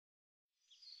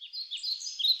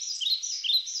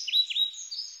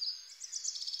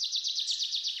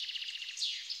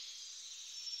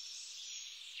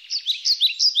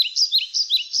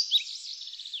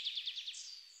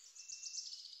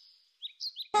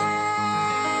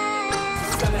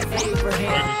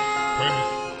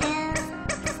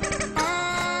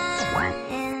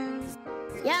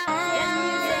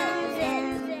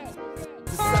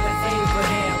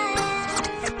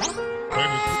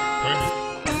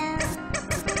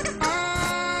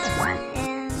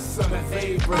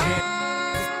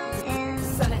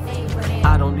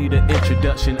I don't need an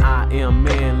introduction, I am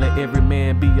man. Let every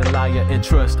man be a liar and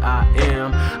trust I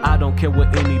am. I don't care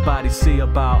what anybody say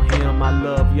about him. I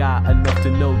love Yah enough to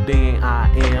know they ain't I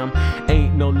am.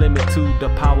 Ain't no limit to the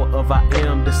power of I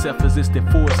am, the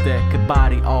self-existent force that could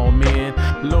body all men.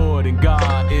 Lord and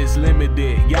God is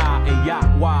limited, Yah and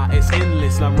Yahweh is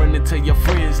endless. Now run and tell your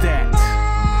friends that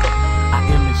I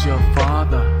am is your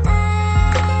father,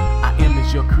 I am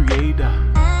is your creator,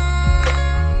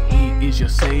 He is your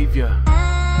savior.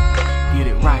 Get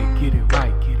it right, get it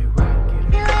right, get it right, get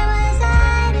it right. Where was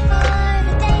I before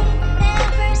the day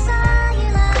never saw you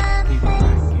love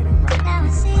before? Now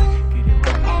it's it every day. Get it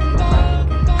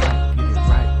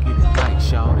right,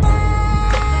 shawty.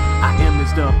 I am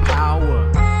is the power,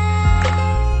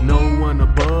 no one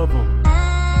above him.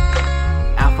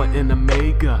 Alpha and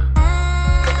Omega,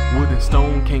 wood and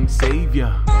stone can't save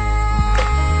ya,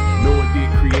 nor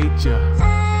did create ya.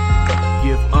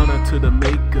 Give honor to the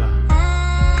Maker,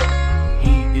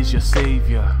 He is your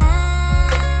savior.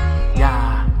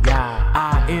 Yah, Yah,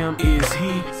 I am is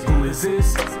He who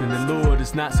exists, and the Lord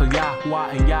is not. So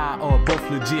Yahweh and Yah are both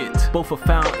legit. Both are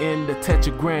found in the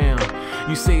tetragram.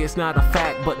 You say it's not a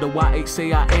fact, but the YH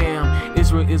say I am.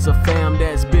 Israel is a fam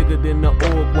that's bigger than the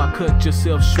org. Why cut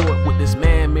yourself short with this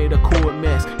man-made accord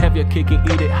mess? Have your cake and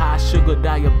eat it, high sugar,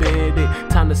 diabetic.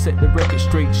 Time to set the record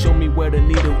straight, show me where the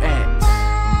needle at.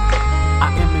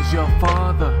 I am is your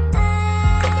father,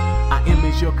 I am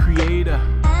is your creator,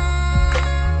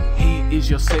 He is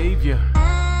your savior.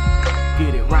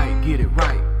 Get it right, get it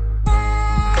right.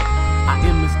 I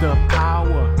am is the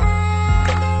power,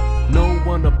 no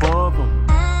one above him.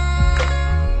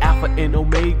 Alpha and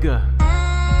Omega,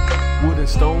 wood and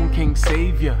stone can't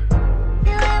save ya.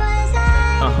 Where was I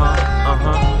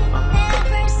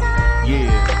never saw you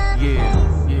love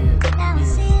before? Now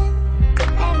it's it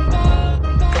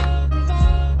every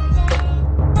day.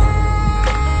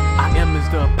 I am is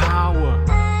the power,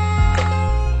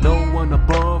 no one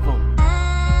above him.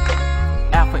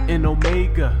 Alpha and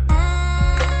Omega,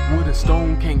 wood and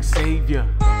stone can't save ya,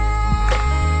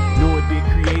 nor did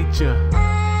create ya.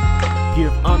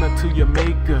 Give honor to your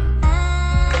Maker,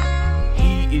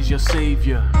 He is your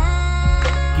savior.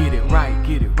 Get it right,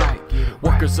 get it right.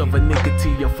 Workers of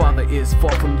iniquity, your father is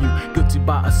far from you. Guilty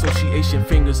by association,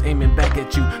 fingers aiming back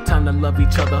at you. Time to love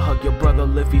each other, hug your brother,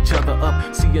 lift each other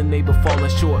up. See your neighbor falling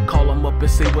short, call him up and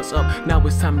say what's up. Now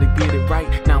it's time to get it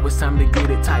right, now it's time to get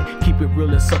it tight. Keep it real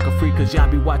and sucker free, cause y'all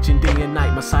be watching day and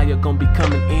night. Messiah gon' be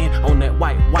coming in on that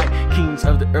white. Kings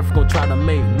of the earth gon' try to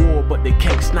make war, but they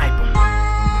can't snipe him.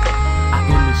 I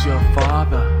am is your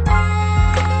father,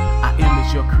 I am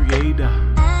is your creator,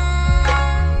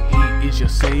 He is your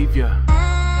savior.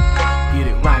 Get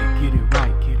it right, get it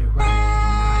right, get it right.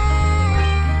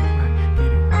 Get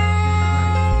it right,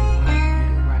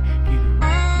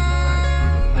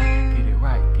 get it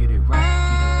right, get it right,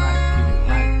 get it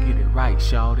right, get it right,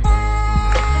 shawty. I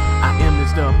am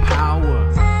is the power,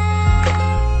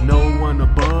 no one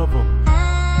above him.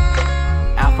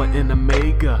 Alpha and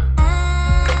Omega,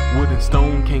 wood and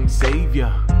stone can't save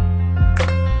ya,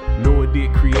 nor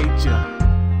did create ya.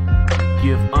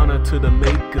 Give honor to the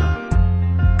Maker,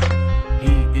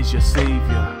 He is your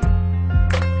savior.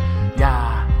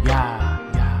 Yah, Yah,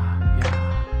 Yah, Yah,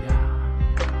 Yah.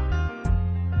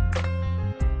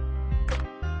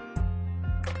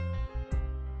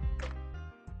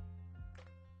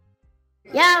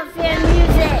 Yah Fan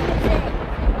Music.